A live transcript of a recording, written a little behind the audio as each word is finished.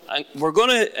we're going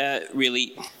to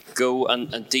really go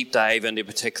and deep dive into a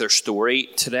particular story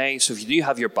today. So if you do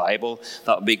have your Bible,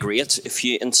 that would be great. If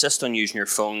you insist on using your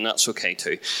phone, that's okay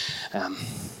too.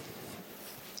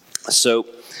 So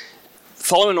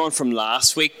following on from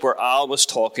last week, where Al was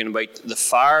talking about the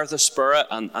fire of the Spirit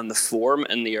and the form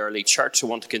in the early church, I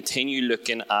want to continue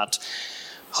looking at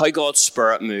how God's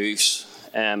Spirit moves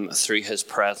through his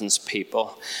presence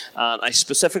people. And I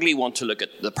specifically want to look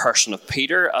at the person of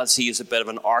Peter, as he is a bit of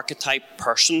an archetype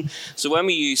person. So when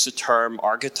we use the term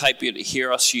archetype, you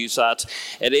hear us use that,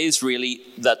 it is really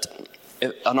that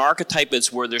an archetype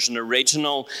is where there's an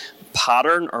original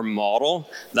pattern or model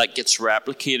that gets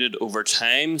replicated over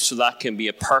time. So that can be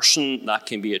a person, that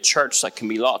can be a church, that can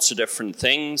be lots of different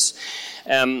things.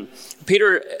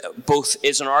 Peter both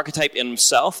is an archetype in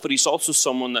himself, but he's also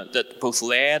someone that both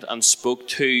led and spoke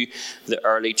to the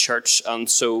early church. And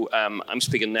so I'm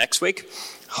speaking next week.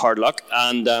 Hard luck.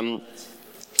 And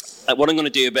what I'm going to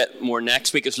do a bit more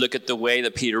next week is look at the way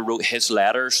that Peter wrote his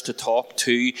letters to talk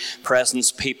to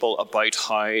presence people about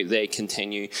how they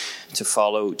continue to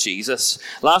follow Jesus.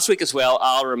 Last week as well,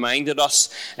 Al reminded us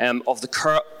of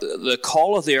the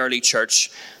call of the early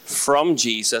church from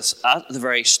Jesus at the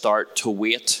very start to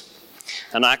wait.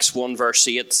 And Acts 1 verse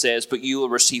 8 says, "But you will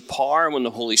receive power when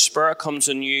the Holy Spirit comes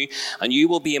on you, and you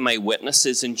will be my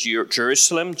witnesses in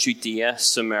Jerusalem, Judea,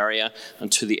 Samaria,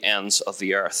 and to the ends of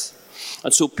the earth."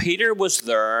 And so Peter was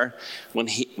there when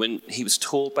he was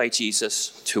told by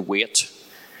Jesus to wait.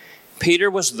 Peter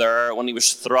was there when he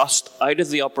was thrust out of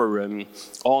the upper room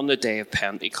on the day of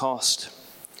Pentecost.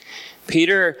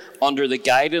 Peter, under the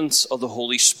guidance of the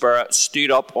Holy Spirit, stood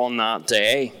up on that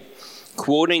day,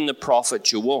 quoting the prophet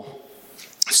Joel,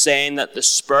 saying that the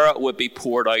Spirit would be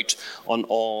poured out on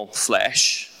all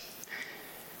flesh.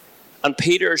 And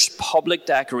Peter's public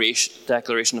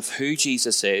declaration of who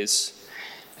Jesus is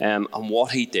and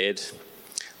what he did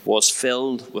was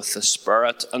filled with the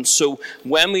Spirit. And so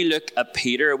when we look at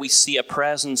Peter, we see a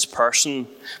presence person.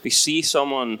 We see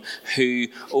someone who,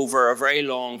 over a very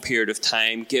long period of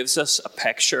time, gives us a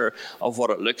picture of what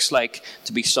it looks like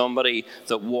to be somebody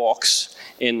that walks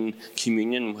in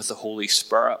communion with the Holy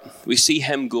Spirit. We see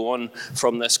him going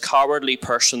from this cowardly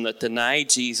person that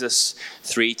denied Jesus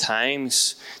 3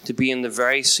 times to being the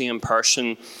very same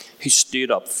person who stood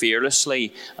up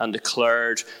fearlessly and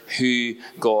declared who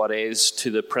God is to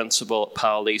the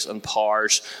principalities and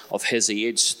powers of his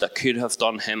age that could have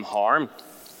done him harm.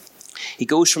 He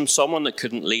goes from someone that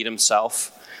couldn't lead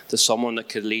himself to someone that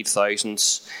could lead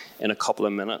thousands in a couple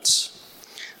of minutes.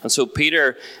 And so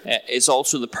Peter is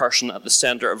also the person at the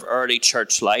center of early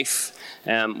church life.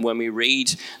 When we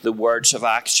read the words of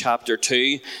Acts chapter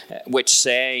 2, which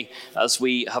say, as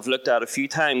we have looked at a few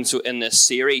times in this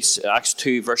series, Acts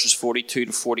 2 verses 42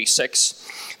 to 46,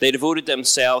 they devoted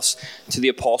themselves to the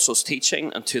apostles'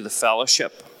 teaching and to the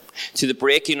fellowship, to the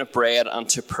breaking of bread and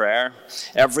to prayer.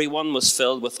 Everyone was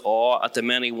filled with awe at the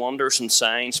many wonders and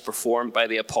signs performed by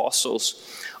the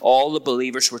apostles. All the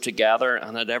believers were together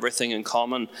and had everything in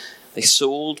common. They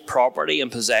sold property and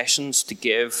possessions to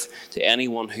give to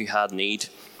anyone who had need.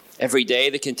 Every day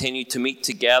they continued to meet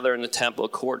together in the temple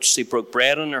courts. They broke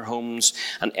bread in their homes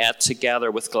and ate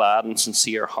together with glad and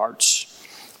sincere hearts,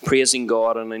 praising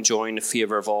God and enjoying the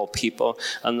favor of all people.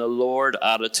 And the Lord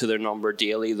added to their number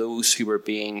daily those who were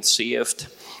being saved.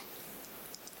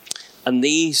 And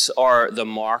these are the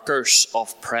markers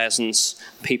of presence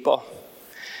people.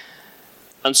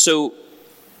 And so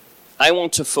I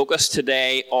want to focus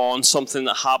today on something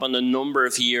that happened a number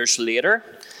of years later.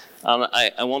 And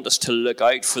I want us to look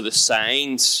out for the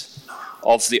signs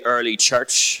of the early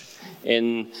church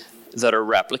that are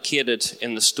replicated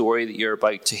in the story that you're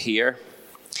about to hear.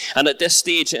 And at this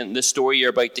stage in the story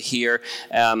you're about to hear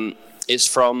is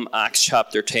from Acts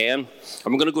chapter 10. And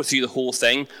we're going to go through the whole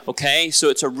thing, okay? So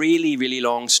it's a really, really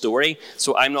long story.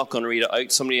 So I'm not going to read it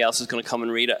out. Somebody else is going to come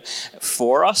and read it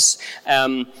for us.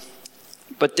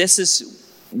 But this is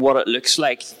what it looks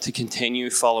like to continue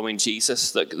following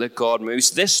Jesus, that God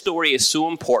moves. This story is so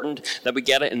important that we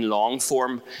get it in long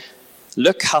form.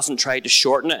 Luke hasn't tried to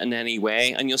shorten it in any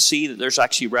way, and you'll see that there's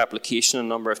actually replication a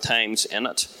number of times in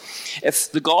it. If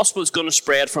the gospel is going to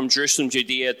spread from Jerusalem,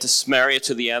 Judea to Samaria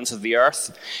to the ends of the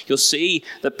earth, you'll see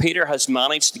that Peter has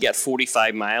managed to get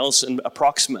 45 miles in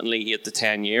approximately 8 to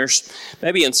 10 years.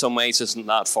 Maybe in some ways isn't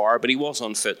that far, but he was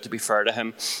on foot, to be fair to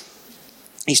him.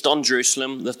 He's done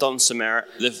Jerusalem, they've done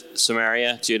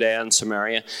Samaria, Judea and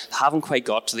Samaria. They haven't quite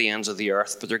got to the ends of the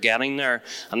earth, but they're getting there.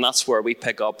 And that's where we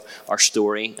pick up our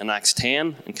story in Acts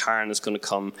 10. And Karen is going to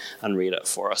come and read it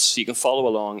for us. So you can follow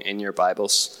along in your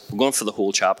Bibles. We're going for the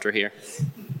whole chapter here.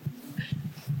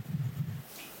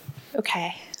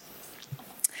 Okay.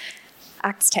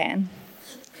 Acts 10.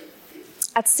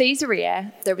 At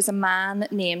Caesarea, there was a man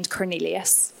named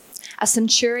Cornelius, a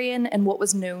centurion in what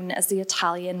was known as the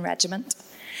Italian regiment.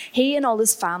 He and all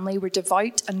his family were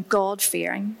devout and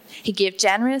God-fearing. He gave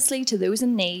generously to those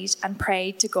in need and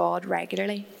prayed to God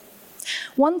regularly.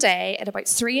 One day, at about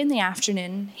 3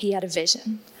 p.m, he had a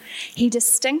vision. He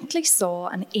distinctly saw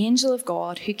an angel of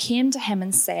God who came to him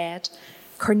and said,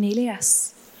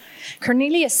 "Cornelius."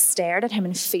 Cornelius stared at him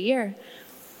in fear.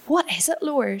 "What is it,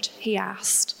 Lord?" he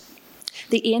asked.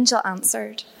 The angel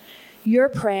answered, "Your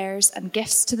prayers and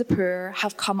gifts to the poor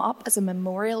have come up as a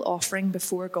memorial offering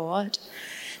before God.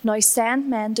 Now send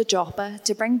men to Joppa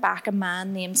to bring back a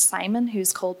man named Simon, who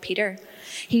is called Peter.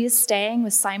 He is staying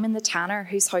with Simon the tanner,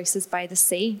 whose house is by the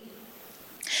sea."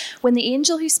 When the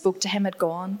angel who spoke to him had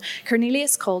gone,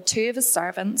 Cornelius called 2 of his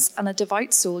servants and a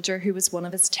devout soldier who was one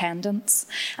of his attendants,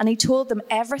 and he told them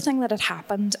everything that had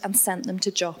happened and sent them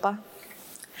to Joppa.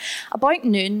 About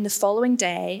noon the following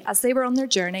day, as they were on their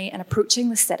journey and approaching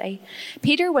the city,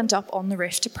 Peter went up on the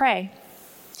roof to pray.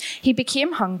 He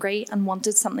became hungry and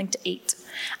wanted something to eat,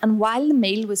 and while the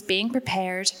meal was being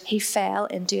prepared, he fell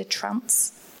into a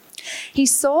trance. He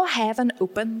saw heaven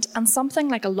opened and something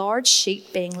like a large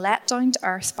sheet being let down to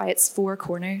earth by its 4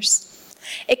 corners.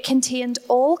 It contained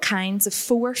all kinds of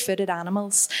 4-footed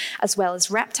animals, as well as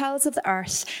reptiles of the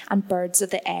earth and birds of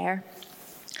the air.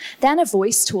 Then a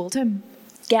voice told him,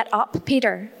 "Get up,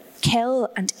 Peter,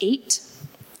 kill and eat."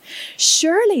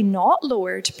 "Surely not,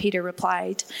 Lord," Peter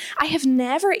replied. "I have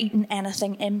never eaten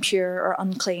anything impure or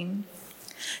unclean."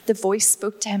 The voice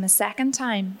spoke to him a second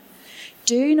time.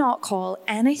 "Do not call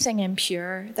anything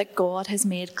impure that God has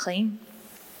made clean."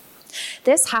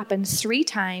 This happened 3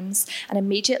 times, and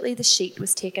immediately the sheet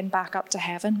was taken back up to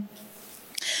heaven.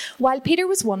 While Peter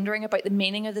was wondering about the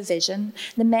meaning of the vision,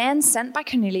 the men sent by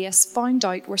Cornelius found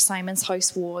out where Simon's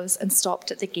house was and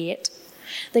stopped at the gate.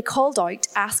 They called out,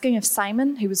 asking if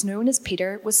Simon, who was known as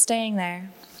Peter, was staying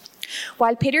there.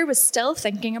 While Peter was still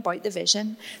thinking about the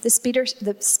vision, the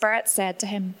Spirit said to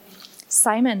him,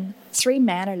 "Simon, 3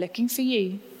 men are looking for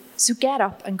you, so get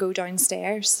up and go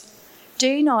downstairs.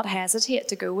 Do not hesitate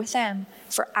to go with them,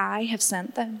 for I have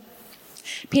sent them."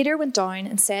 Peter went down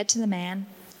and said to the men,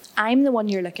 "I'm the one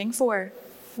you're looking for.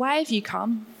 Why have you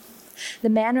come?" The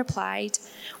men replied,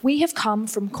 "We have come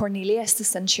from Cornelius the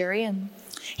centurion.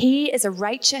 He is a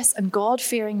righteous and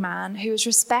God-fearing man who is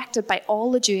respected by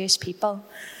all the Jewish people.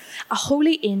 A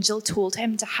holy angel told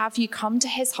him to have you come to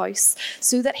his house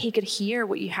so that he could hear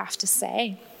what you have to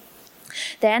say."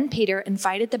 Then Peter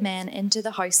invited the men into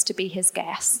the house to be his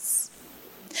guests.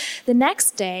 The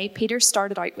next day, Peter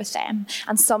started out with them,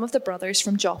 and some of the brothers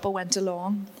from Joppa went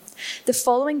along. The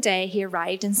following day, he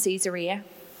arrived in Caesarea.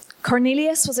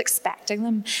 Cornelius was expecting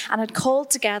them and had called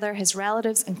together his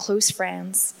relatives and close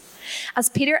friends. As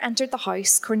Peter entered the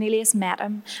house, Cornelius met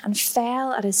him and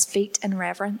fell at his feet in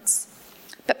reverence.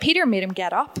 But Peter made him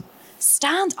get up.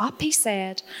 "Stand up," he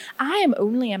said. "I am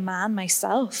only a man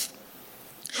myself."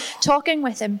 Talking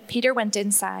with him, Peter went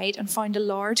inside and found a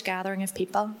large gathering of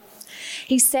people.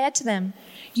 He said to them,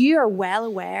 "You are well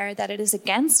aware that it is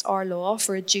against our law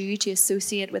for a Jew to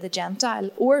associate with a Gentile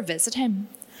or visit him.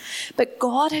 But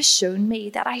God has shown me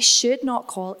that I should not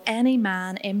call any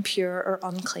man impure or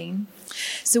unclean.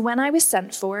 So when I was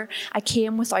sent for, I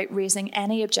came without raising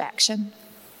any objection.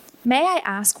 May I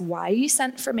ask why you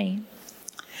sent for me?"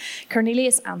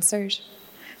 Cornelius answered,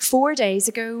 4 days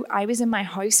ago, I was in my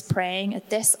house praying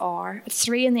at this hour, at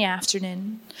 3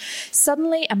 p.m.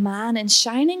 Suddenly, a man in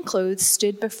shining clothes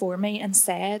stood before me and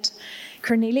said,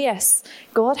 "Cornelius,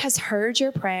 God has heard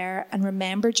your prayer and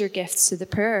remembered your gifts to the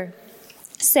poor.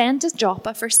 Send to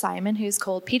Joppa for Simon, who is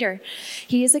called Peter.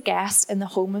 He is a guest in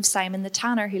the home of Simon the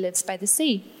tanner, who lives by the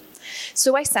sea."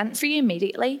 So I sent for you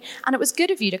immediately, and it was good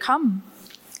of you to come.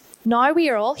 Now we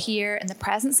are all here in the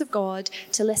presence of God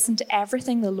to listen to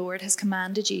everything the Lord has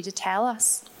commanded you to tell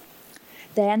us.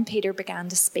 Then Peter began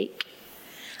to speak.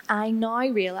 "I now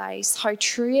realize how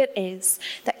true it is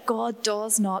that God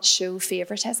does not show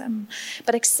favoritism,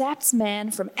 but accepts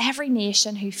men from every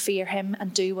nation who fear him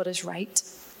and do what is right.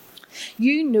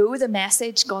 You know the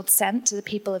message God sent to the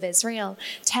people of Israel,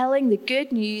 telling the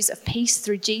good news of peace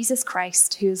through Jesus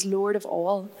Christ, who is Lord of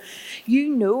all. You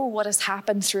know what has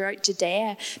happened throughout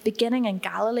Judea, beginning in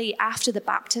Galilee after the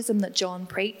baptism that John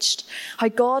preached, how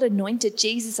God anointed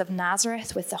Jesus of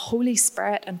Nazareth with the Holy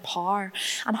Spirit and power,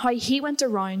 and how he went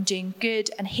around doing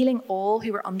good and healing all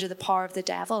who were under the power of the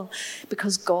devil,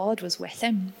 because God was with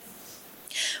him.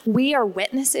 We are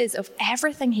witnesses of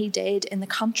everything he did in the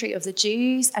country of the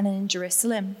Jews and in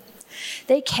Jerusalem.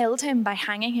 They killed him by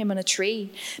hanging him on a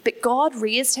tree, but God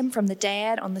raised him from the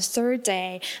dead on the third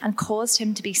day and caused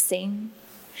him to be seen.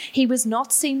 He was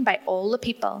not seen by all the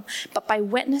people, but by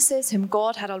witnesses whom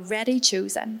God had already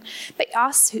chosen, by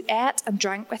us who ate and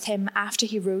drank with him after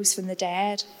he rose from the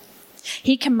dead.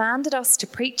 He commanded us to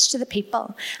preach to the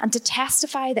people and to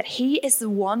testify that he is the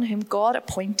one whom God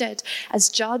appointed as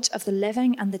judge of the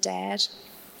living and the dead.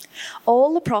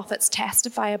 All the prophets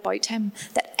testify about him,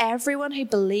 that everyone who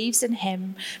believes in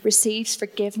him receives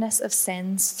forgiveness of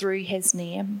sins through his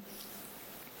name.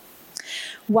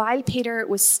 While Peter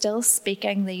was still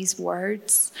speaking these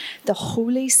words, the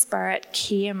Holy Spirit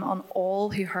came on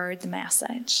all who heard the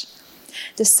message.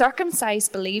 The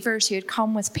circumcised believers who had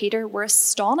come with Peter were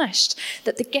astonished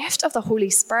that the gift of the Holy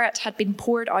Spirit had been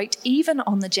poured out even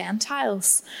on the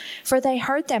Gentiles, for they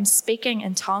heard them speaking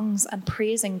in tongues and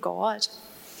praising God.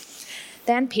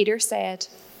 Then Peter said,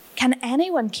 "Can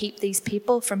anyone keep these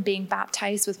people from being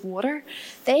baptized with water?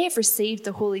 They have received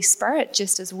the Holy Spirit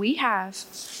just as we have."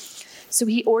 So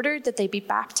he ordered that they be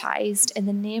baptized in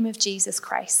the name of Jesus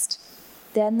Christ.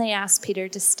 Then they asked Peter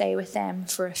to stay with them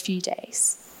for a few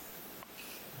days.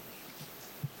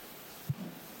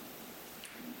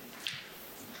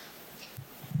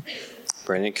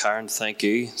 Brilliant, Karen. Thank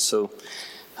you. So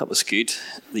that was good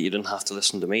that you didn't have to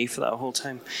listen to me for that whole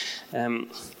time.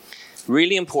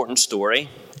 Really important story.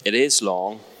 It is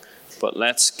long, but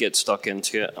let's get stuck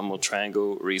into it and we'll try and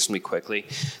go reasonably quickly.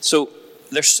 So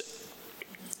there's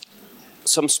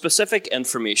some specific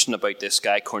information about this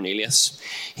guy, Cornelius.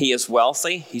 He is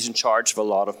wealthy. He's in charge of a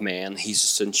lot of men. He's a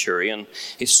centurion.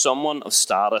 He's someone of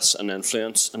status and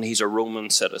influence, and he's a Roman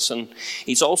citizen.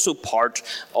 He's also part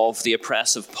of the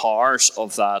oppressive powers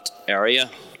of that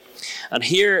area. And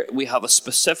here we have a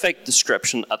specific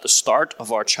description at the start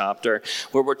of our chapter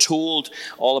where we're told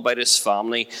all about his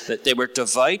family, that they were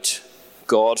devout,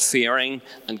 God-fearing,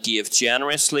 and gave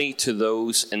generously to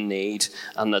those in need,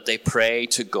 and that they pray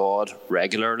to God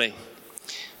regularly.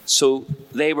 So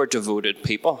they were devoted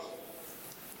people.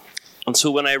 And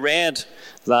so when I read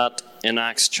that in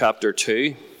Acts chapter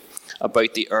 2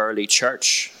 about the early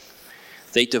church,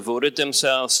 they devoted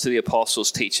themselves to the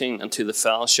apostles' teaching and to the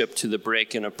fellowship, to the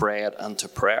breaking of bread and to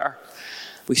prayer.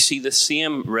 We see the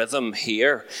same rhythm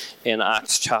here in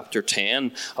Acts chapter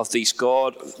 10 of this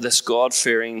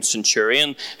God-fearing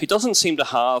centurion who doesn't seem to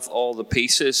have all the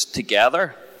pieces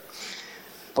together,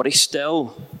 but he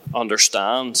still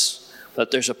understands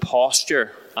that there's a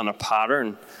posture and a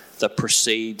pattern that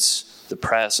precedes the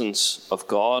presence of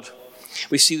God.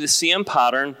 We see the same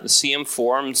pattern, the same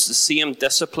forms, the same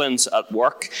disciplines at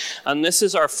work. And this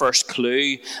is our first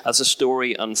clue as the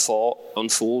story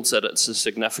unfolds that it's a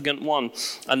significant one.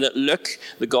 And that Luke,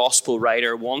 the gospel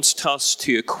writer, wants us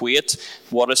to equate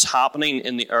what is happening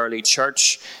in the early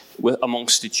church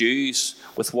amongst the Jews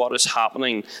with what is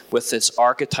happening with this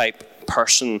archetype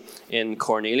person in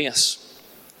Cornelius.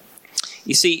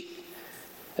 You see,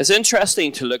 it's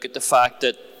interesting to look at the fact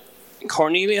that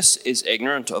Cornelius is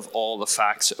ignorant of all the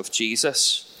facts of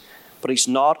Jesus, but he's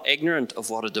not ignorant of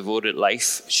what a devoted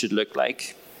life should look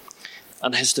like.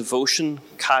 And his devotion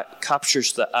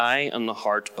captures the eye and the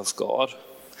heart of God.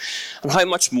 And how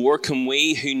much more can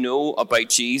we who know about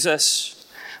Jesus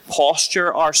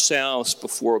posture ourselves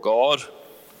before God?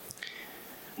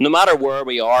 No matter where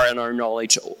we are in our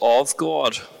knowledge of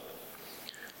God,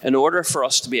 in order for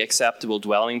us to be acceptable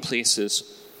dwelling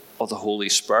places of the Holy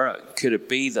Spirit, could it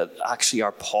be that actually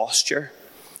our posture,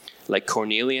 like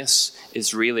Cornelius,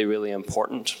 is really, really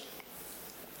important?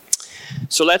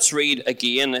 So let's read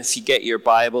again, if you get your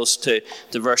Bibles, to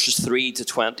verses 3 to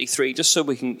 23, just so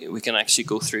we can actually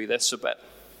go through this a bit.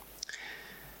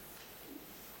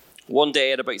 One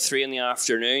day at about 3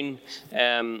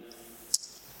 p.m,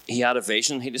 he had a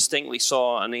vision. He distinctly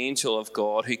saw an angel of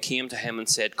God who came to him and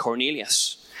said,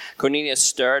 "Cornelius." Cornelius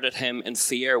stared at him in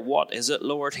fear. "What is it,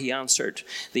 Lord?" he answered.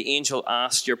 The angel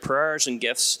asked, "Your prayers and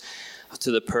gifts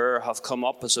to the poor have come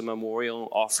up as a memorial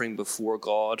offering before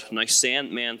God. Now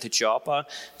send men to Joppa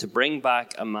to bring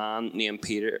back a man named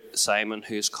Simon,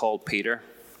 who is called Peter.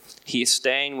 He is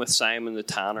staying with Simon the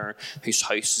tanner, whose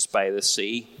house is by the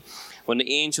sea." When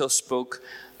the angel who spoke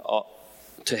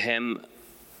to him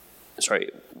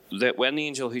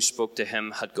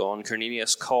had gone,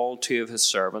 Cornelius called 2 of his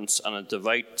servants and a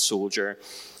devout soldier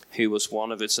who was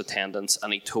one of his attendants,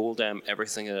 and he told them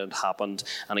everything that had happened,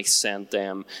 and he sent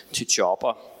them to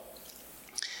Joppa.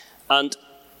 And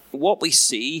what we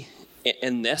see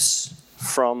in this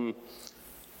from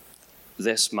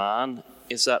this man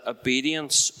is that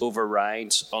obedience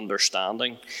overrides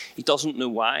understanding. He doesn't know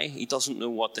why, he doesn't know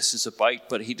what this is about,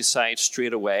 but he decides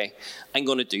straight away, I'm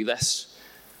going to do this.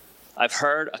 I've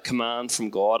heard a command from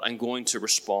God. I'm going to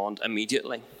respond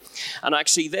immediately. And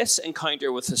actually, this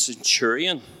encounter with the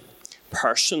centurion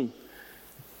person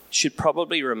should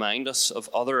probably remind us of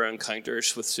other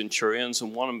encounters with centurions,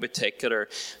 and one in particular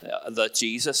that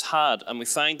Jesus had. And we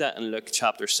find that in Luke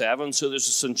chapter 7. So there's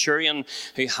a centurion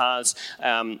who has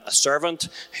a servant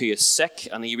who is sick,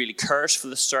 and he really cares for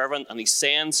the servant, and he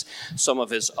sends some of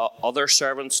his other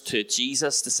servants to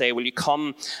Jesus to say, will you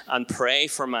come and pray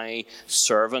for my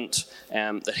servant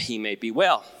that he may be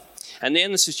well? And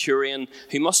then the centurion,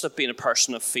 who must have been a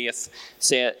person of faith,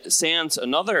 sends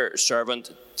another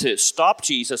servant to stop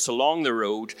Jesus along the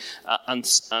road. And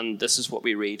this is what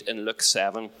we read in Luke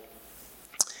 7.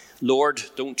 Lord,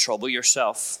 don't trouble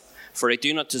yourself, for I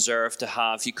do not deserve to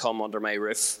have you come under my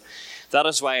roof. That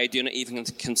is why I do not even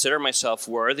consider myself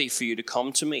worthy for you to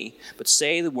come to me. But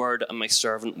say the word, and my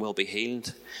servant will be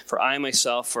healed. For I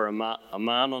myself are a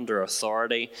man under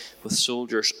authority, with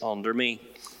soldiers under me.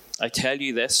 I tell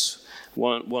you this,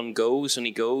 one goes and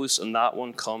he goes, and that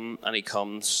one come and he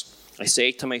comes. I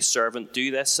say to my servant, do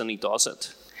this, and he does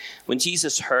it. When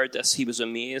Jesus heard this, he was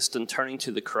amazed, and turning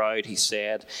to the crowd, he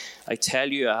said, I tell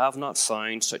you, I have not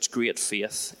found such great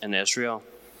faith in Israel.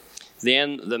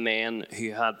 Then the men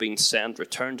who had been sent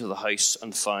returned to the house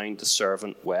and found the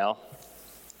servant well.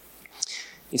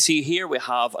 You see, here we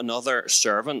have another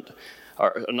servant,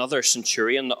 or another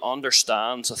centurion that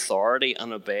understands authority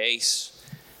and obeys,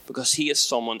 because he is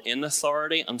someone in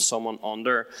authority and someone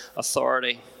under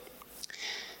authority.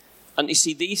 And you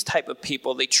see, these type of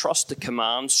people, they trust the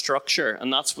command structure,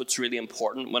 and that's what's really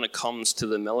important when it comes to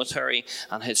the military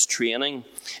and his training.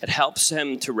 It helps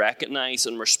him to recognize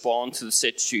and respond to the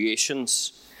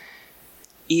situations,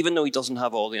 even though he doesn't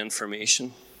have all the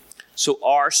information. So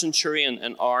our centurion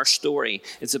in our story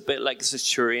is a bit like the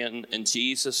centurion in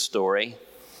Jesus' story,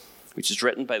 which is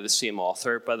written by the same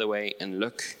author, by the way, in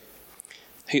Luke,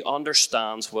 who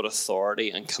understands what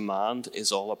authority and command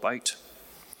is all about.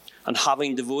 And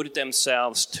having devoted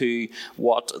themselves to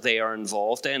what they are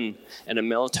involved in a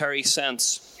military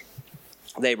sense,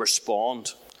 they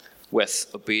respond with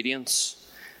obedience.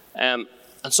 And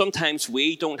sometimes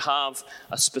we don't have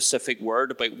a specific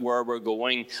word about where we're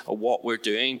going or what we're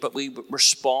doing, but we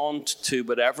respond to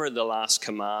whatever the last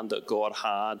command that God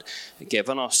had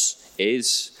given us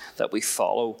is, that we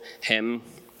follow him.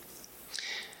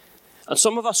 And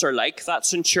some of us are like that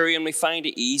centurion. We find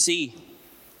it easy.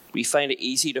 We find it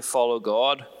easy to follow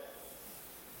God.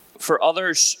 For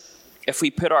others, if we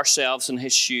put ourselves in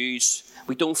his shoes,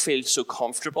 we don't feel so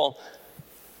comfortable.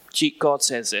 Gee, God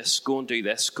says this, go and do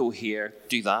this, go here,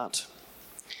 do that.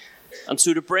 And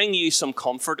so to bring you some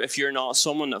comfort, if you're not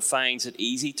someone that finds it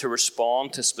easy to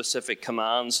respond to specific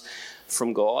commands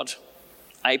from God,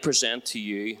 I present to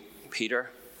you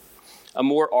Peter, a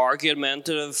more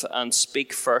argumentative and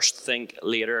speak first, think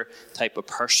later type of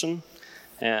person.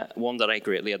 One that I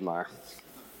greatly admire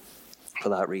for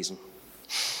that reason.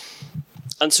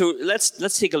 And so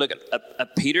let's take a look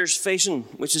at Peter's vision,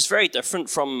 which is very different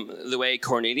from the way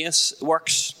Cornelius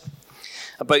works.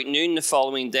 About noon the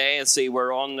following day, as they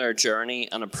were on their journey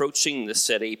and approaching the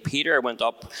city, Peter went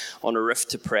up on a roof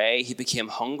to pray. He became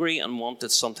hungry and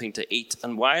wanted something to eat.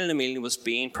 And while the meal was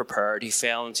being prepared, he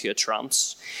fell into a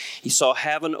trance. He saw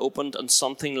heaven opened and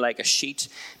something like a sheet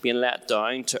being let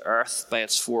down to earth by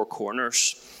its four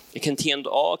corners. It contained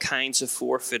all kinds of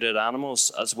four-footed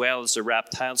animals, as well as the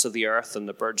reptiles of the earth and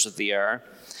the birds of the air.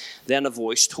 Then a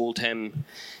voice told him,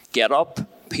 "Get up,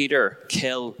 Peter,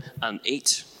 kill and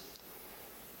eat."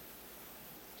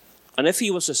 And if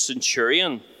he was a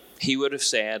centurion, he would have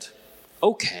said,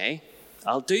 "Okay,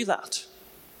 I'll do that."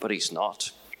 But he's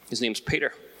not. His name's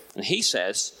Peter. And he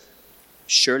says,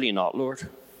 "Surely not, Lord."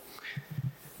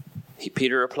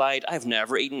 Peter replied, "I've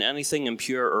never eaten anything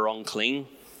impure or unclean."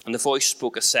 And the voice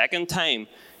spoke a second time,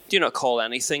 "Do not call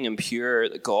anything impure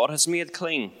that God has made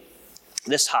clean."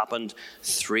 This happened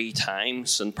 3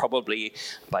 times, and probably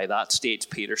by that stage,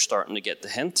 Peter's starting to get the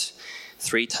hint.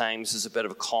 3 times is a bit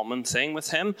of a common thing with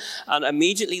him. And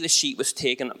immediately the sheet was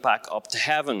taken back up to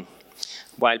heaven.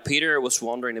 While Peter was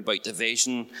wondering about the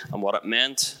vision and what it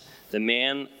meant, the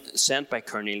men sent by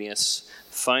Cornelius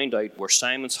found out where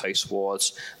Simon's house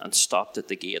was and stopped at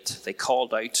the gate. They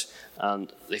called out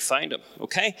and they found him.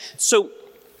 Okay, so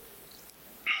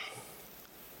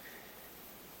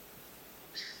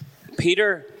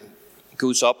Peter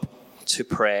goes up to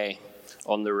pray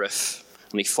on the roof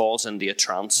and he falls into a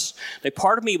trance. Now,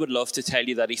 part of me would love to tell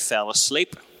you that he fell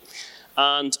asleep.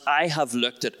 And I have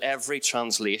looked at every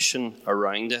translation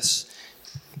around this.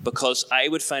 because I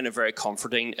would find it very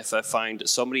comforting if I found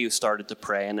somebody who started to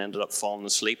pray and ended up falling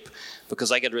asleep,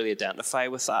 because I could really identify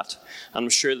with that. And I'm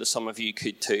sure that some of you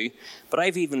could too. But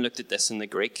I've even looked at this in the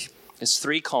Greek. It's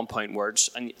 3 compound words,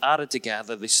 and added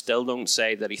together, they still don't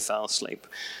say that he fell asleep.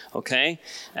 Okay?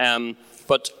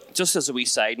 But just as a wee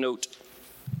side note,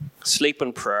 sleep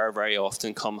and prayer very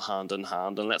often come hand in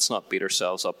hand, and let's not beat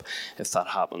ourselves up if that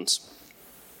happens.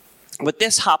 But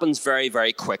this happens very,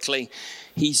 very quickly.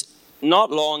 He's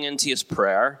not long into his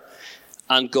prayer,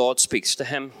 and God speaks to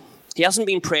him. He hasn't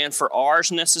been praying for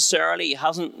hours necessarily. He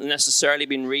hasn't necessarily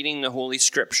been reading the Holy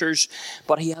Scriptures,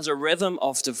 but he has a rhythm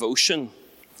of devotion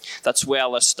that's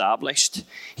well established.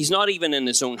 He's not even in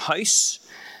his own house,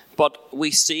 but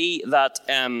we see that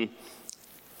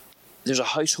there's a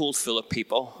household full of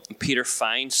people, and Peter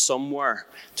finds somewhere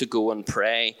to go and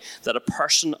pray, that a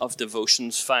person of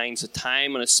devotions finds a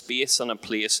time and a space and a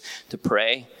place to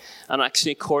pray. And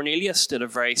actually Cornelius did a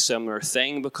very similar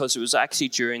thing, because it was actually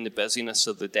during the busyness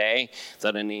of the day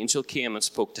that an angel came and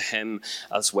spoke to him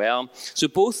as well. So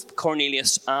both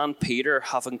Cornelius and Peter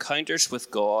have encounters with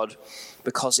God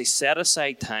because they set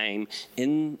aside time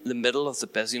in the middle of the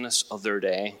busyness of their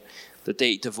day, that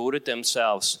they devoted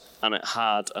themselves and it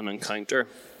had an encounter.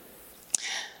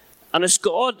 And as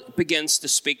God begins to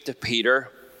speak to Peter,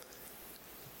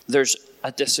 there's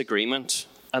a disagreement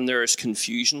and there is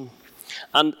confusion.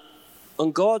 And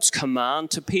on God's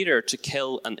command to Peter to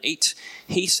kill and eat,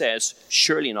 he says,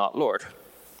 "Surely not, Lord."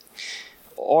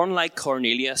 Unlike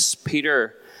Cornelius,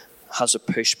 Peter has a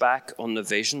pushback on the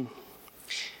vision.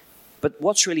 But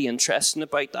what's really interesting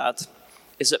about that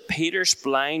is that Peter's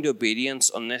blind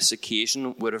obedience on this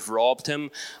occasion would have robbed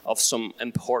him of some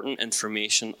important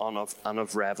information and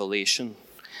of revelation.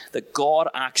 That God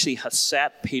actually has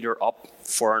set Peter up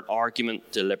for an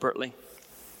argument deliberately.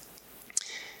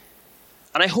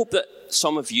 And I hope that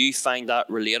some of you find that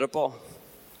relatable.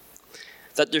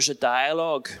 That there's a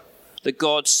dialogue, that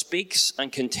God speaks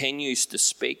and continues to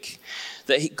speak.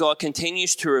 That God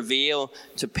continues to reveal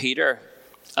to Peter,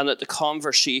 and that the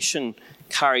conversation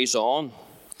carries on.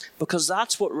 Because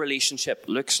that's what relationship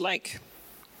looks like.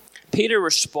 Peter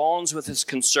responds with his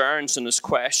concerns and his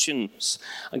questions,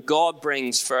 and God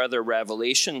brings further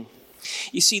revelation.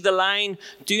 You see, the line,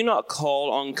 "Do not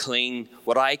call unclean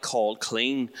what I call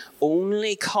clean,"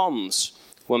 only comes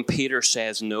when Peter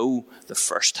says no the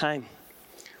first time.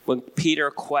 When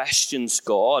Peter questions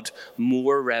God,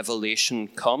 more revelation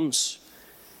comes.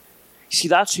 You see,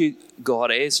 that's who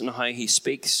God is and how he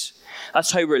speaks.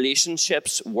 That's how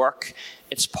relationships work.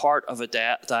 It's part of a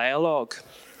dialogue.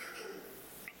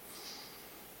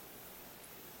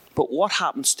 But what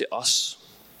happens to us?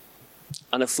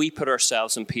 And if we put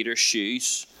ourselves in Peter's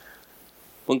shoes,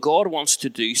 when God wants to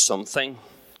do something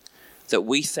that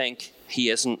we think he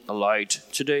isn't allowed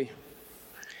to do,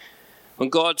 when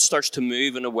God starts to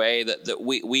move in a way that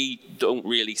we don't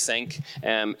really think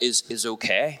is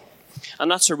okay.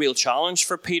 And that's a real challenge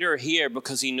for Peter here,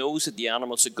 because he knows that the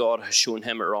animals that God has shown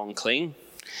him are unclean.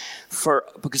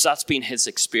 Because that's been his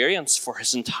experience for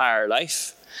his entire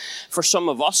life. For some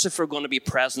of us, if we're going to be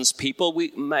presence people,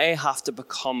 we may have to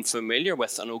become familiar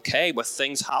with and okay with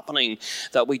things happening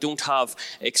that we don't have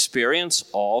experience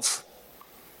of,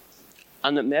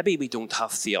 and that maybe we don't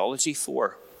have theology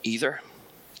for either.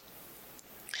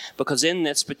 Because in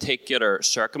this particular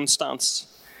circumstance,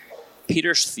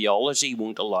 Peter's theology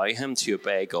won't allow him to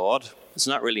obey God. Isn't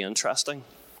that really interesting?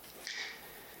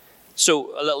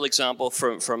 So a little example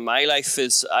from my life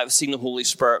is I've seen the Holy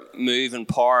Spirit move in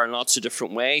power in lots of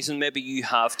different ways, and maybe you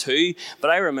have too. But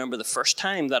I remember the first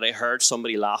time that I heard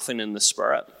somebody laughing in the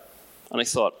Spirit, and I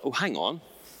thought, oh, hang on.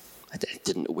 I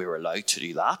didn't know we were allowed to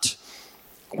do that.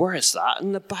 Where is that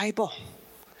in the Bible?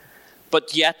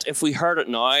 But yet, if we heard it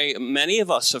now, many of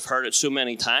us have heard it so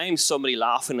many times, somebody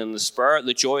laughing in the Spirit,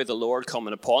 the joy of the Lord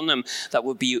coming upon them, that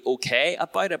would be okay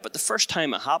about it. But the first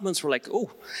time it happens, we're like,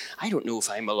 oh, I don't know if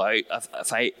I'm allowed,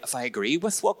 if I agree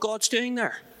with what God's doing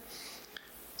there.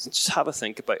 So just have a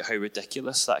think about how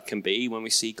ridiculous that can be when we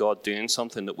see God doing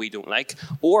something that we don't like.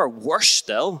 Or worse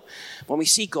still, when we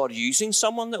see God using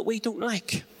someone that we don't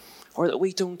like or that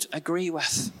we don't agree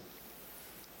with.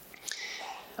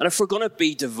 And if we're going to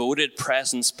be devoted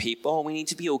presence people, we need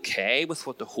to be okay with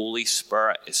what the Holy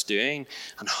Spirit is doing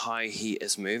and how he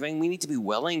is moving. We need to be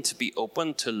willing to be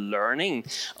open to learning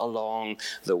along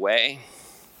the way.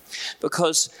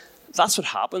 Because that's what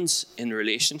happens in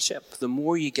relationship. The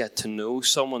more you get to know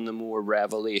someone, the more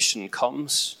revelation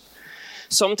comes.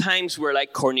 Sometimes we're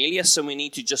like Cornelius and we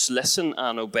need to just listen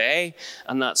and obey,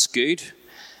 and that's good.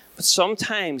 But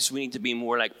sometimes we need to be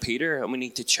more like Peter, and we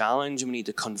need to challenge, and we need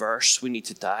to converse, we need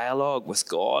to dialogue with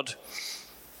God.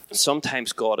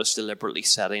 Sometimes God is deliberately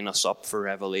setting us up for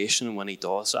revelation when he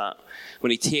does that.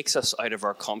 When he takes us out of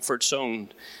our comfort zone,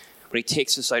 when he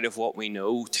takes us out of what we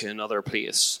know to another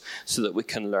place so that we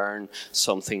can learn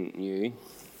something new.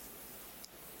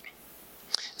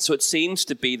 So it seems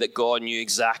to be that God knew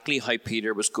exactly how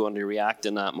Peter was going to react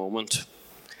in that moment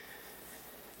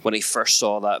when he first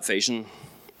saw that vision.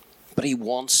 But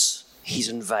he's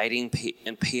inviting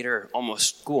Peter,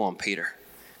 almost, go on, Peter,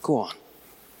 go on.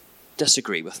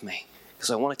 Disagree with me, because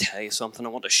I want to tell you something. I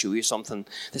want to show you something.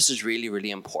 This is really,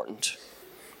 really important.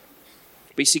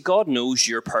 But you see, God knows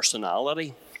your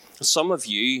personality. Some of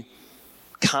you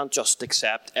can't just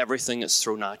accept everything that's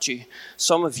thrown at you.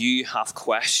 Some of you have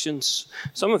questions.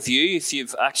 Some of you, if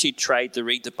you've actually tried to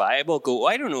read the Bible, go,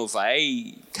 I don't know if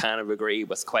I kind of agree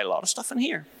with quite a lot of stuff in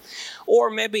here.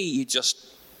 Or maybe you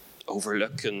just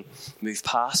overlook and move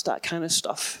past that kind of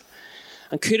stuff.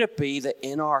 And could it be that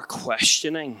in our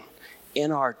questioning,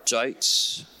 in our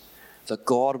doubts, that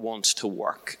God wants to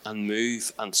work and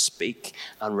move and speak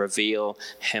and reveal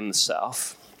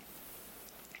himself?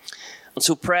 And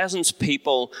so presence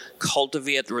people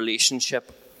cultivate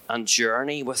relationship and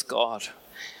journey with God,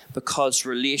 because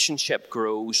relationship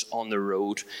grows on the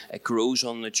road. It grows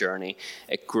on the journey.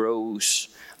 It grows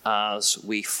as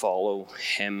we follow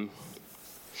him.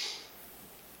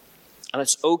 And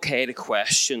it's okay to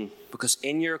question, because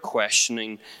in your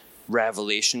questioning,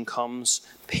 revelation comes,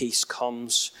 peace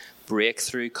comes,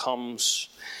 breakthrough comes.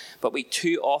 But we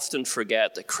too often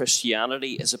forget that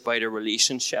Christianity is about a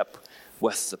relationship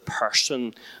with the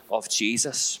person of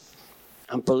Jesus.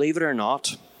 And believe it or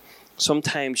not,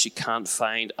 sometimes you can't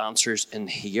find answers in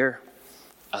here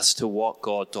as to what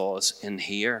God does in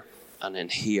here and in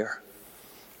here.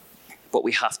 But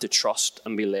we have to trust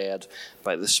and be led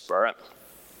by the Spirit.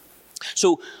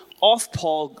 So off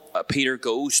Peter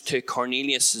goes to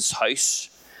Cornelius' house.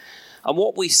 And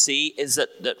what we see is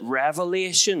that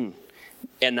revelation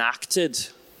enacted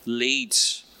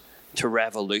leads to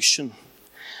revolution.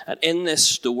 And in this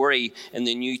story in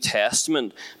the New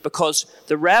Testament, because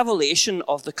the revelation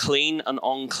of the clean and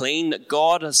unclean, that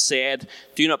God has said,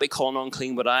 do not be called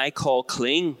unclean, but I call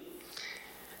clean,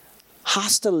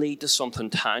 has to lead to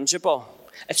something tangible.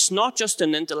 It's not just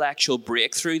an intellectual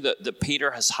breakthrough that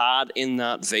Peter has had in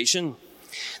that vision.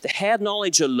 The head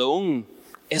knowledge alone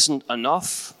isn't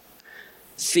enough.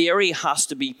 Theory has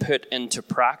to be put into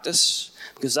practice,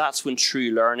 because that's when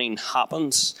true learning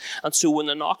happens. And so when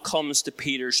the knock comes to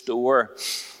Peter's door,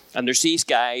 and there's these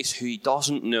guys who he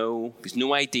doesn't know, he's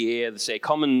no idea, they say,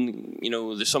 come and,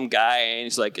 there's some guy, and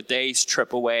he's like, a day's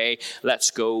trip away, let's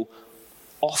go.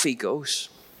 Off he goes.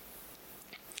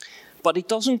 But he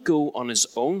doesn't go on his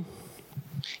own.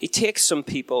 He takes some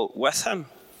people with him.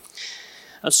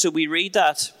 And so we read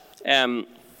that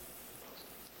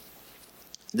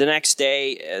the next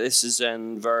day, this is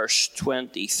in verse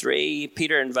 23,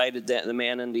 Peter invited the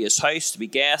men into his house to be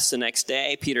guests. The next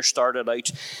day, Peter started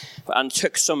out and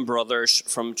took some brothers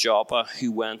from Joppa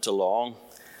who went along.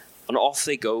 And off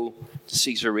they go to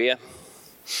Caesarea.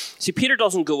 See, Peter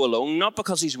doesn't go alone, not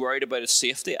because he's worried about his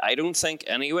safety, I don't think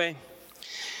anyway,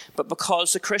 but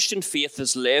because the Christian faith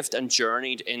is lived and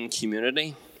journeyed in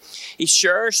community. He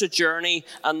shares the journey,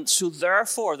 and so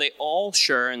therefore they all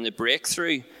share in the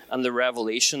breakthrough and the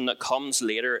revelation that comes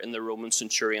later in the Roman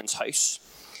centurion's house.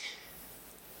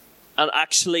 And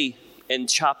actually, in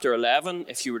chapter 11,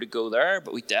 if you were to go there,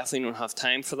 but we definitely don't have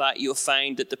time for that, you'll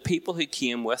find that the people who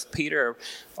came with Peter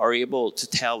are able to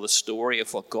tell the story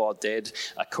of what God did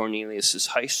at Cornelius'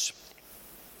 house.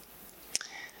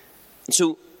 And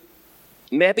so,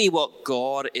 maybe what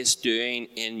God is doing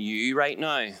in you right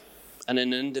now and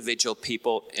in individual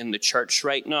people in the church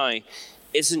right now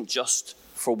isn't just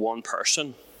for one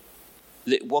person.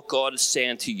 That what God is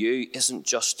saying to you isn't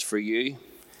just for you.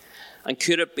 And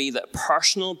could it be that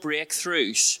personal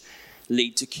breakthroughs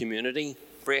lead to community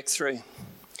breakthrough?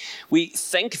 We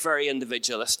think very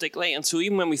individualistically, and so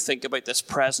even when we think about this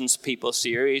Presence People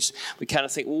series, we kind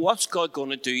of think, well, what's God going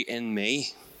to do in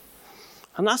me?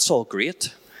 And that's all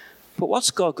great. But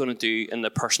what's God going to do in the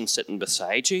person sitting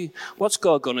beside you? What's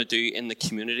God going to do in the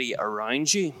community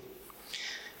around you?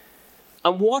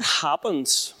 And what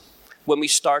happens when we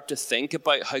start to think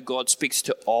about how God speaks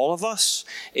to all of us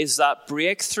is that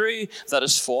breakthrough that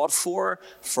is fought for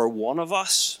one of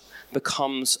us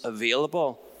becomes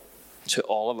available to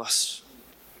all of us.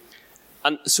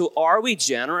 And so are we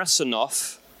generous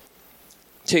enough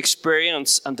to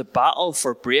experience and to battle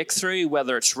for breakthrough,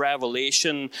 whether it's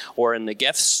revelation or in the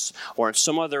gifts or in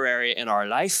some other area in our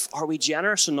life? Are we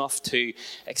generous enough to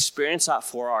experience that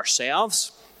for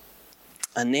ourselves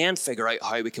and then figure out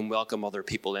how we can welcome other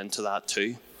people into that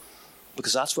too?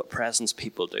 Because that's what presence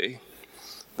people do.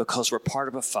 Because we're part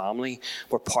of a family,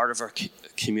 we're part of our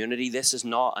community. This is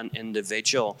not an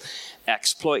individual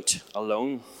exploit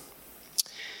alone.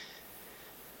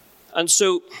 And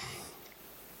so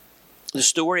the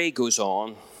story goes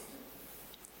on.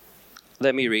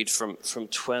 Let me read from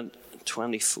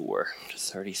 24 to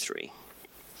 33.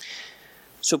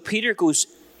 So Peter goes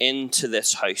into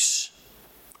this house.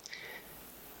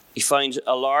 He finds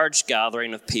a large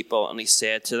gathering of people, and he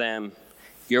said to them,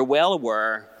 "You're well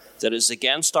aware that it is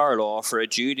against our law for a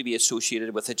Jew to be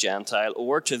associated with a Gentile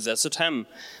or to visit him.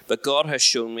 But God has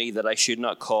shown me that I should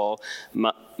not call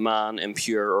man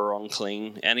impure or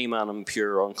unclean, any man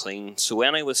impure or unclean. So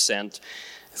when I was sent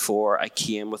for, I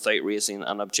came without raising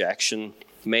an objection.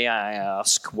 May I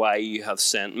ask why you have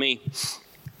sent me?"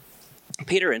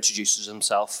 Peter introduces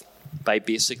himself by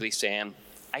basically saying,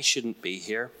 "I shouldn't be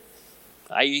here.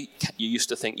 You used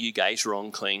to think you guys were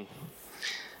unclean."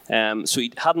 So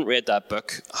he hadn't read that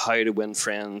book, How to Win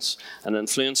Friends and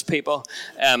Influence People.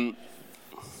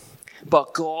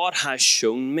 But God has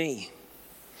shown me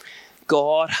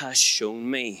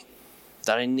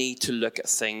that I need to look at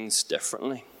things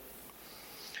differently.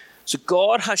 So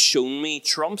God has shown me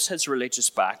trumps his religious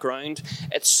background.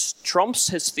 It trumps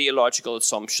his theological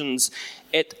assumptions.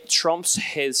 It trumps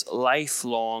his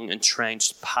lifelong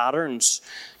entrenched patterns.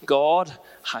 God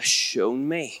has shown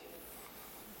me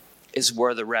is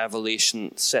where the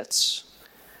revelation sits.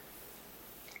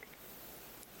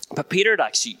 But Peter had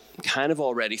actually kind of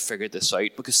already figured this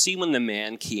out, because see, when the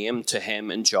men came to him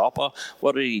in Joppa,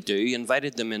 what did he do? He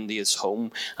invited them into his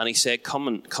home, and he said, come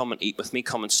and eat with me,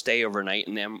 come and stay overnight,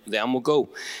 and then we'll go.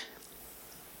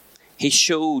 He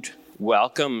showed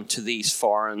welcome to these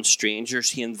foreign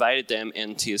strangers. He invited them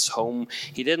into his home.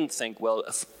 He didn't think, well,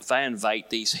 if I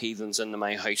invite these heathens into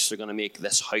my house, they're going to make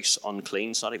this house unclean.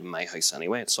 It's not even my house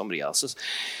anyway, it's somebody else's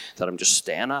that I'm just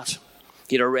staying at.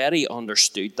 He'd already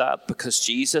understood that, because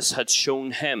Jesus had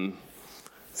shown him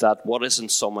that what is in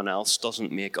someone else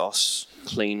doesn't make us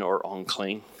clean or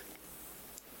unclean.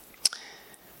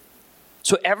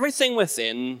 So everything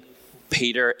within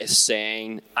Peter is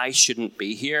saying, I shouldn't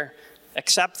be here,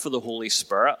 except for the Holy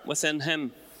Spirit within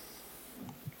him.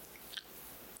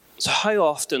 So how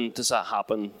often does that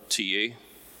happen to you?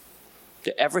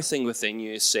 That everything within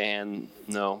you is saying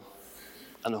no,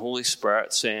 and the Holy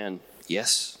Spirit saying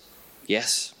yes,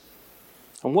 yes.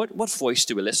 And what voice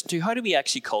do we listen to? How do we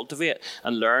actually cultivate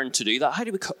and learn to do that? How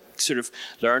do we sort of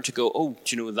learn to go, oh,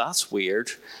 do you know, that's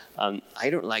weird, and I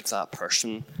don't like that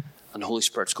person, and the Holy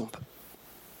Spirit's going, but,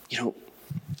 you know,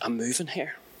 I'm moving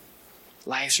here.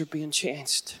 Lives are being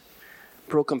changed.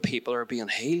 Broken people are being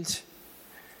healed.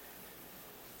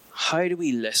 How do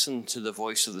we listen to the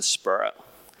voice of the Spirit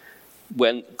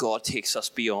when God takes us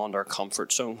beyond our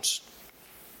comfort zones?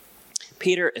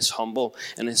 Peter is humble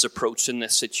in his approach in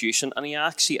this situation, and he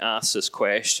actually asks this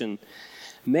question,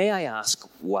 may I ask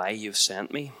why you've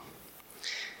sent me?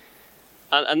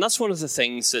 And that's one of the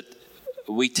things that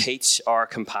we teach our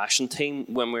compassion team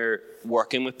when we're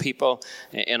working with people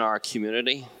in our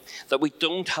community, that we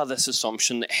don't have this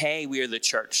assumption that, hey, we're the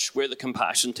church, we're the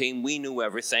compassion team, we know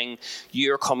everything,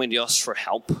 you're coming to us for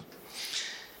help.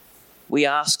 We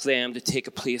ask them to take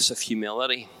a place of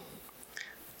humility.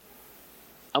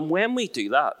 And when we do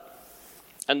that,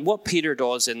 and what Peter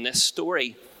does in this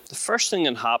story, the first thing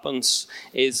that happens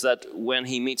is that when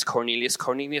he meets Cornelius,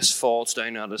 Cornelius falls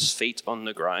down at his feet on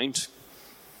the ground.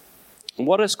 And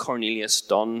what has Cornelius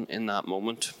done in that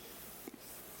moment?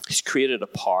 He's created a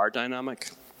power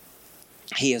dynamic.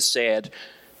 He has said,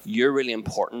 you're really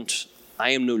important. I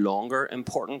am no longer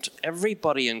important.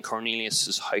 Everybody in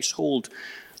Cornelius' household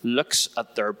looks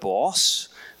at their boss,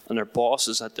 and their boss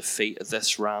is at the feet of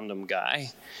this random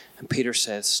guy. And Peter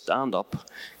says, stand up,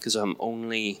 because I'm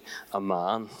only a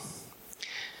man.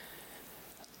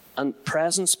 And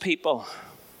presence people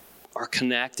are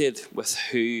connected with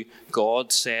who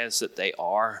God says that they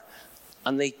are.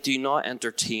 And they do not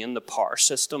entertain the power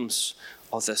systems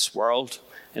of this world.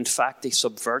 In fact, they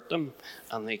subvert them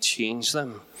and they change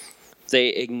them. They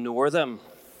ignore them.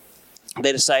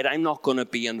 They decide, I'm not going to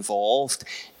be involved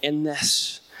in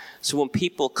this. So when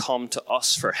people come to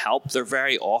us for help, they're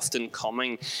very often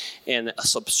coming in a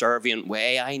subservient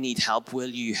way. I need help. Will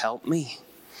you help me?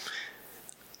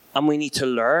 And we need to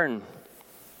learn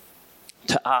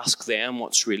to ask them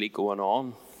what's really going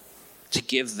on, to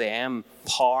give them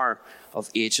power of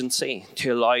agency,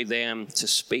 to allow them to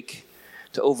speak,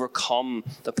 to overcome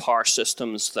the power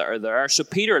systems that are there. So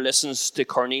Peter listens to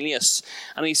Cornelius,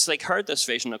 and he's like heard this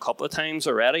vision a couple of times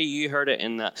already. You heard it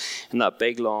in that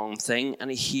big long thing, and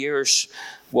he hears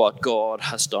what God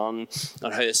has done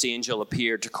and how this angel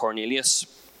appeared to Cornelius.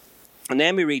 And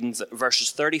then we read in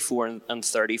verses 34 and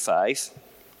 35.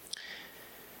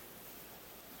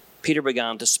 Peter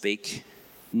began to speak.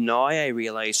 Now I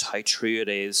realize how true it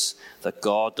is that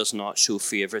God does not show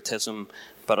favoritism,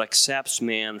 but accepts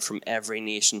men from every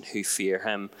nation who fear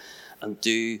him and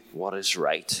do what is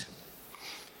right.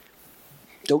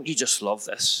 Don't you just love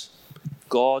this?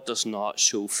 God does not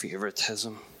show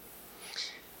favoritism.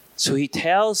 So he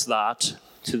tells that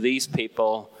to these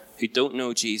people who don't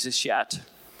know Jesus yet.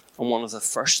 And one of the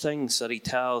first things that he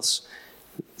tells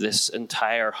this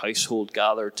entire household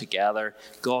gathered together,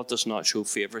 God does not show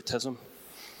favoritism.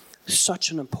 Such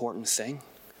an important thing.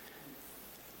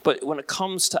 But when it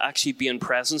comes to actually being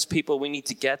presence people, we need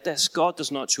to get this. God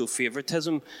does not show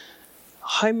favoritism.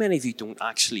 How many of you don't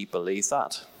actually believe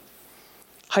that?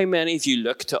 How many of you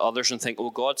look to others and think,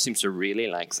 oh, God seems to really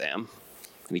like them,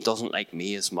 and he doesn't like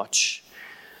me as much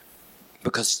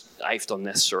because I've done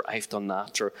this or I've done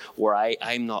that, or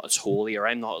I'm not as holy, or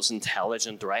I'm not as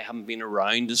intelligent, or I haven't been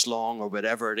around as long, or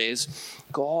whatever it is.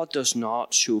 God does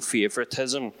not show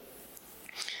favoritism.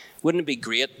 Wouldn't it be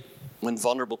great when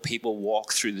vulnerable people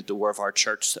walk through the door of our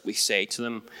church that we say to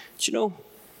them, do you know,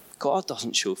 God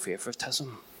doesn't show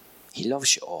favoritism. He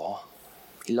loves you all.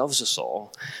 He loves us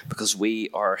all because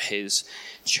we are his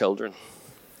children.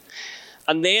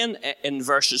 And then in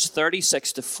verses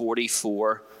 36 to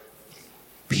 44,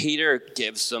 Peter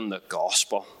gives them the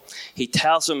gospel. He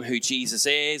tells them who Jesus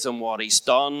is and what he's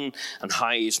done and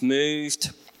how he's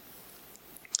moved.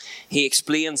 He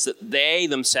explains that they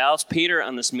themselves, Peter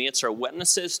and his mates, are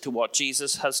witnesses to what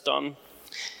Jesus has done.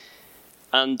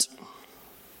 And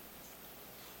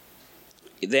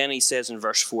then he says in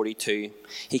verse 42,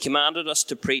 he commanded us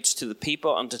to preach to the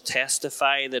people and to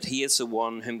testify that he is the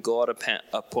one whom God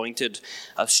appointed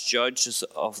as judge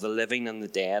of the living and the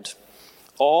dead.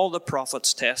 All the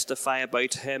prophets testify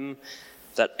about him,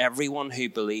 that everyone who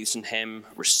believes in him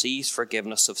receives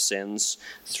forgiveness of sins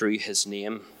through his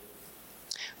name.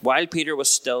 While Peter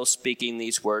was still speaking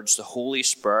these words, the Holy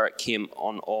Spirit came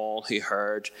on all who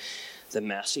heard the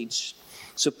message.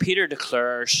 So Peter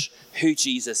declares who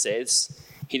Jesus is.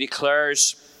 He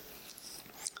declares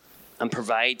and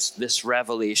provides this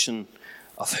revelation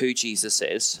of who Jesus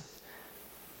is.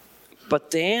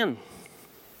 But then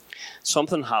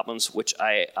something happens which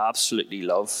I absolutely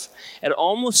love. It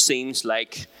almost seems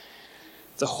like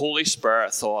the Holy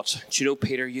Spirit thought, do you know,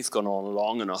 Peter, you've gone on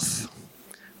long enough.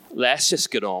 Let's just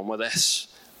get on with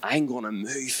this. I'm going to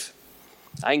move.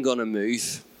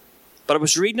 But I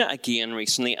was reading it again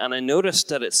recently, and I noticed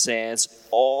that it says,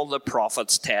 all the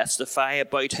prophets testify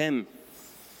about him.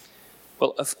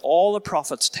 Well, if all the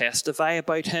prophets testify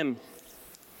about him,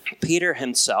 Peter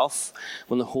himself,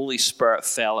 when the Holy Spirit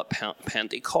fell at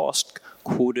Pentecost,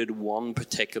 quoted one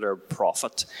particular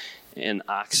prophet in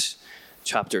Acts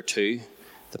chapter 2,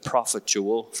 the prophet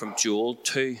Joel, from Joel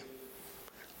 2.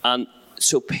 And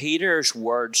so Peter's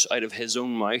words out of his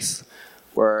own mouth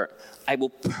were, I will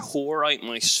pour out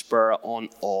my spirit on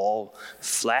all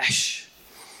flesh.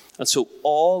 And so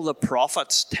all the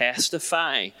prophets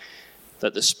testify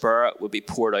that the Spirit will be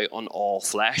poured out on all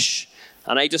flesh.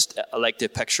 And I like to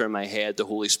picture in my head the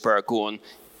Holy Spirit going,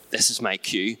 this is my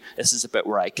cue. This is the bit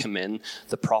where I come in.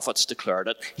 The prophets declared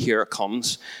it. Here it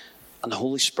comes. And the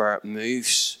Holy Spirit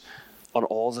moves on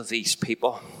all of these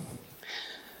people.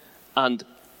 And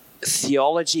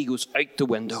theology goes out the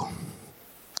window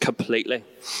completely.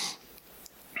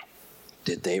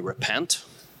 Did they repent?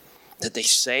 Did they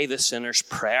say the sinner's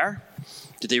prayer?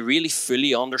 Did they really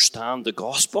fully understand the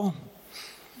gospel?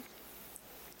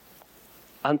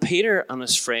 And Peter and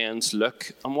his friends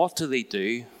look, and what do they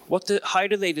do? How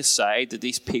do they decide that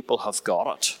these people have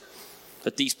got it?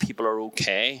 That these people are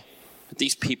okay? That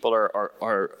these people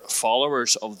are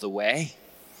followers of the way?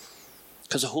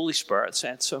 Because the Holy Spirit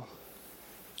said so.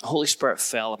 The Holy Spirit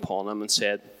fell upon them and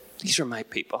said, these are my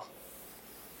people.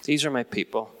 These are my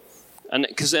people. And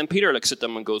because then Peter looks at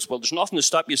them and goes, well, there's nothing to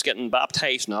stop you getting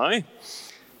baptized now.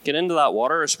 Get into that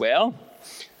water as well.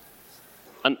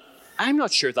 And I'm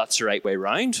not sure that's the right way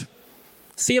around.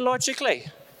 Theologically,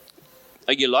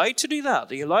 are you allowed to do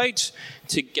that? Are you allowed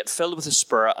to get filled with the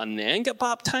Spirit and then get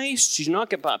baptized? Should you not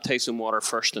get baptized in water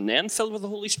first and then filled with the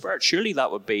Holy Spirit? Surely that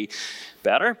would be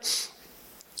better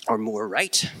or more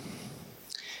right.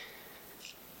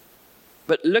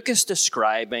 But Luke is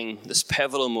describing this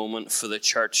pivotal moment for the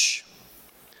church.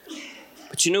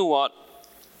 But you know what?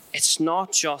 It's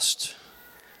not just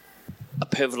a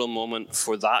pivotal moment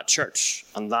for that church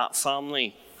and that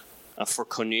family and for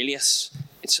Cornelius.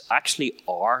 It's actually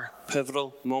our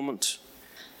pivotal moment.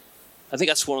 I think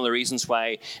that's one of the reasons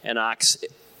why in Acts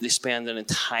they spend an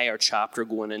entire chapter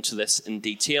going into this in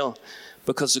detail.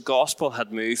 because the gospel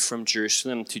had moved from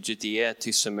Jerusalem to Judea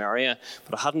to Samaria,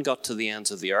 but it hadn't got to the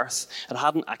ends of the earth. It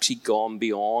hadn't actually gone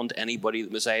beyond anybody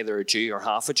that was either a Jew or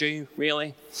half a Jew,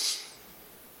 really.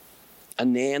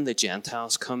 And then the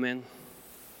Gentiles come in.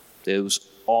 Those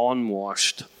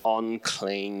unwashed,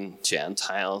 unclean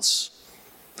Gentiles.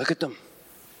 Look at them.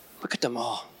 Look at them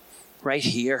all. Right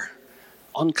here.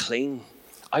 Unclean.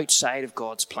 Outside of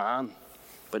God's plan.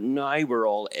 But now we're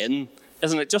all in.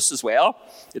 Isn't it just as well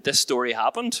that this story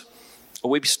happened?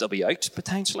 Or we'd still be out,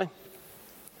 potentially.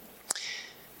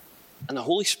 And the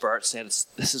Holy Spirit said,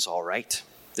 this is all right.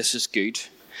 This is good.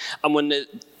 And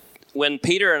when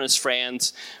Peter and his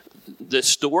friends, the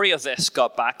story of this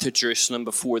got back to Jerusalem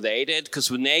before they did,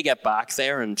 because when they get back,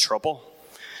 they're in trouble.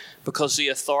 Because the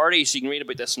authorities, you can read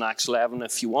about this in Acts 11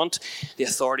 if you want, the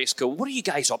authorities go, what are you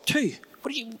guys up to?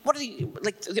 What are you,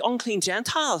 like the unclean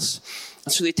Gentiles?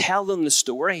 And so they tell them the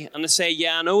story, and they say,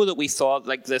 yeah, I know that we thought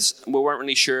like this, we weren't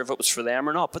really sure if it was for them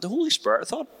or not, but the Holy Spirit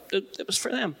thought it was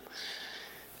for them.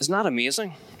 Isn't that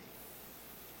amazing?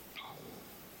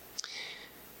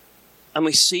 And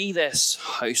we see this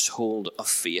household of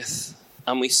faith,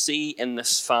 and we see in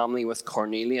this family with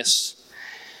Cornelius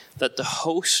that the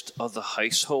host of the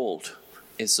household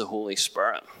is the Holy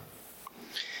Spirit.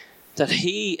 That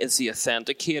he is the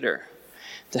authenticator.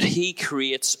 That he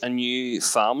creates a new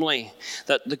family.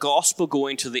 That the gospel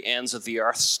going to the ends of the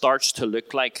earth starts to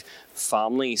look like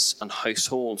families and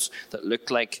households that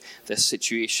look like this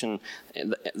situation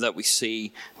that we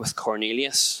see with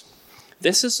Cornelius.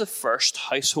 This is the first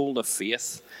household of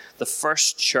faith, the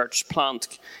first church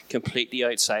plant completely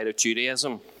outside of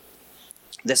Judaism.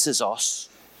 This is us.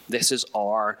 This is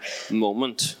our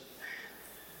moment.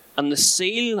 And the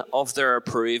seal of their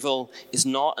approval is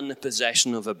not in the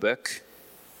possession of a book.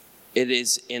 It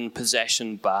is in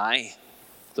possession by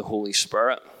the Holy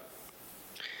Spirit.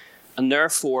 And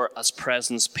therefore, as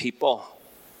Presence people,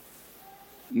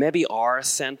 maybe our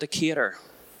authenticator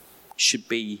should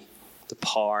be the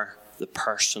power, the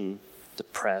person, the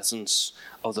presence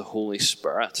of the Holy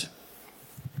Spirit.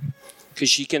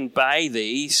 Because you can buy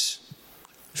these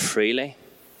freely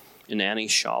in any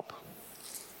shop,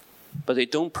 but they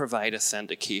don't provide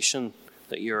authentication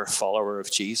that you're a follower of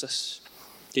Jesus.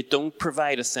 They don't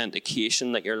provide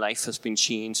authentication that your life has been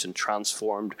changed and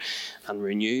transformed and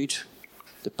renewed.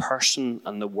 The person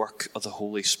and the work of the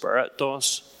Holy Spirit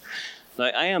does. Now,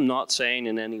 I am not saying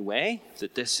in any way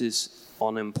that this is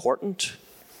unimportant,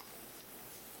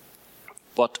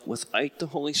 but without the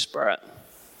Holy Spirit,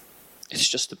 it's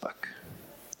just a book.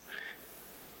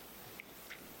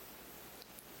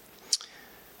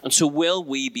 And so will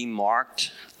we be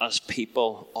marked as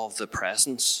people of the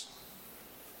presence?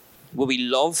 Will we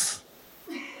love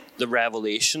the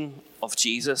revelation of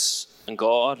Jesus and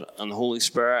God and the Holy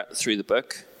Spirit through the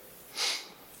book?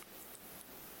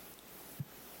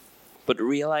 But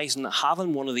realizing that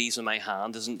having one of these in my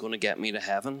hand isn't going to get me to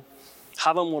heaven.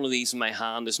 Having one of these in my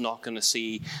hand is not going to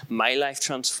see my life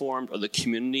transformed or the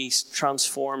communities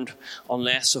transformed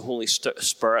unless the Holy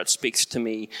Spirit speaks to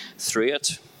me through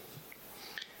it.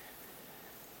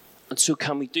 And so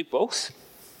can we do both?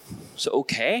 Is it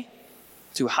okay?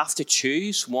 Do we have to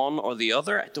choose one or the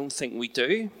other? I don't think we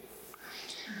do.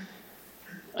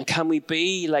 And can we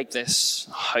be like this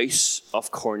house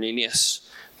of Cornelius,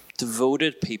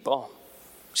 devoted people?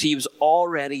 See, he was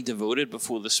already devoted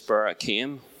before the Spirit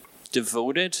came.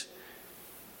 Devoted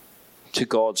to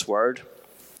God's word,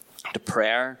 to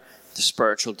prayer, to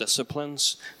spiritual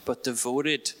disciplines, but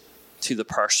devoted to the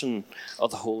person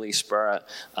of the Holy Spirit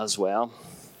as well.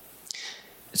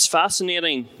 It's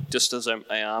fascinating, just as I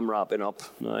am wrapping up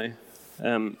now,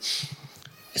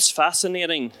 it's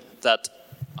fascinating that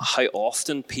how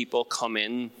often people come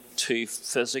in to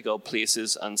physical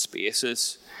places and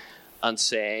spaces and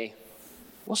say,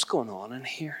 what's going on in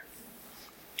here?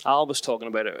 Al was talking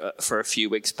about it for a few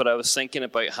weeks, but I was thinking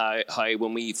about how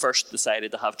when we first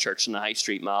decided to have church in the High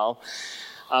Street Mall,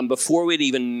 before we'd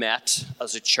even met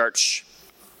as a church,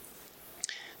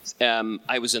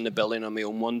 I was in the building on my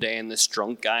own one day, and this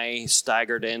drunk guy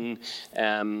staggered in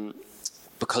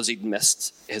because he'd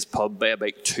missed his pub by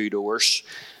about 2 doors,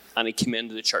 and he came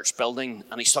into the church building,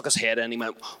 and he stuck his head in, and he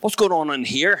went, what's going on in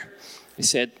here? I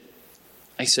said,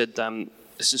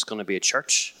 this is going to be a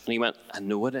church. And he went, I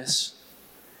know it is.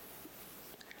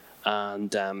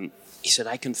 And he said,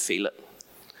 I can feel it.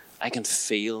 I can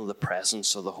feel the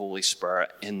presence of the Holy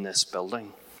Spirit in this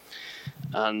building.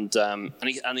 And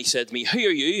he said to me, who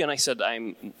are you? And I said,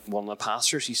 I'm one of the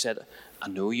pastors. He said, I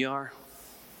know you are.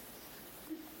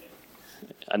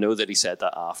 I know that he said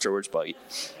that afterwards, but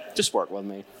just work with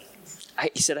me.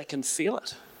 He said, I can feel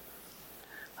it.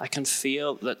 I can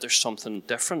feel that there's something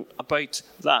different about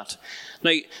that.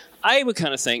 Now, I would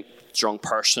kind of think, drunk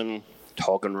person,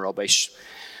 talking rubbish.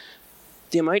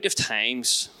 The amount of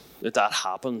times that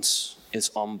happens is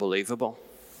unbelievable.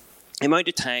 The amount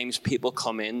of times people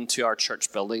come into our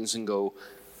church buildings and go,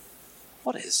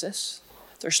 what is this?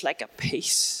 There's like a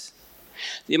peace.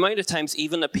 The amount of times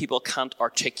even that people can't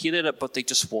articulate it, but they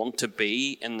just want to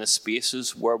be in the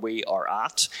spaces where we are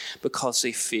at because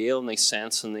they feel and they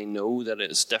sense and they know that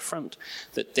it is different,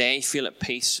 that they feel at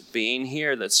peace being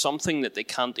here, that something that they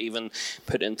can't even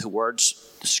put into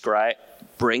words, describe,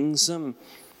 brings them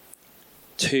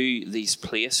to these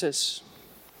places.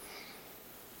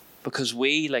 Because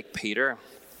we, like Peter,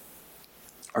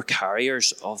 are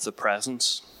carriers of the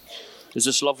presence. There's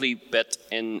this lovely bit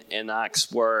in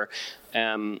Acts where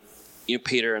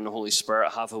Peter and the Holy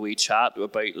Spirit have a wee chat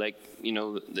about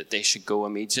that they should go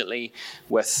immediately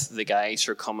with the guys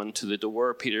who are coming to the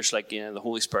door. Peter's like, the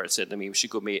Holy Spirit said to me, we should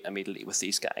go immediately with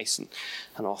these guys,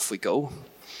 and off we go.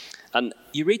 And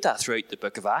you read that throughout the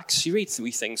book of Acts. You read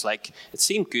wee things like, it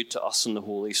seemed good to us in the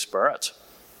Holy Spirit.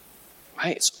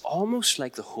 Right? It's almost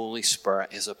like the Holy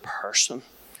Spirit is a person.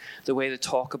 The way they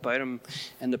talk about him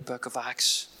in the book of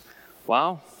Acts.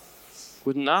 Wow.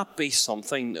 Wouldn't that be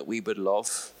something that we would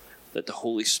love? That the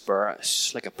Holy Spirit is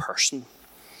just like a person.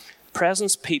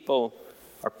 Presence people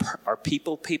are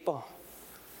people.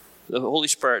 The Holy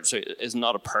Spirit is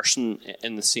not a person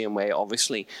in the same way,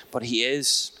 obviously, but he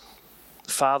is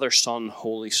Father, Son,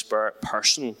 Holy Spirit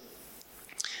person.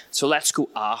 So let's go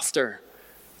after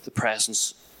the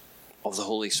presence of the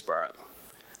Holy Spirit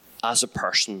as a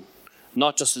person,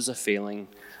 not just as a feeling,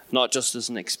 not just as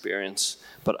an experience,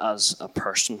 but as a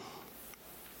person.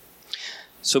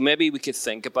 So maybe we could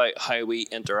think about how we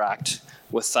interact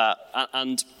with that.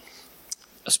 And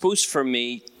I suppose for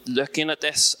me, looking at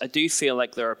this, I do feel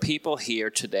like there are people here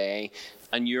today,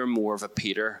 and you're more of a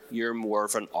Peter, you're more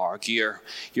of an arguer,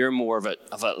 you're more of a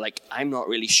like, I'm not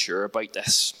really sure about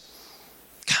this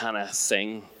kind of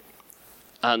thing.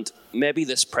 And maybe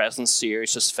this presence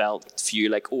series has felt for you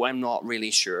like, oh, I'm not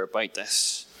really sure about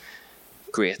this.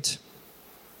 Great.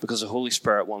 Because the Holy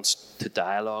Spirit wants to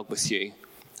dialogue with you.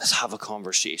 Let's have a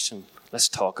conversation. Let's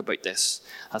talk about this.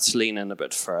 Let's lean in a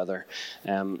bit further.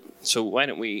 So why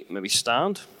don't we maybe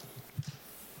stand?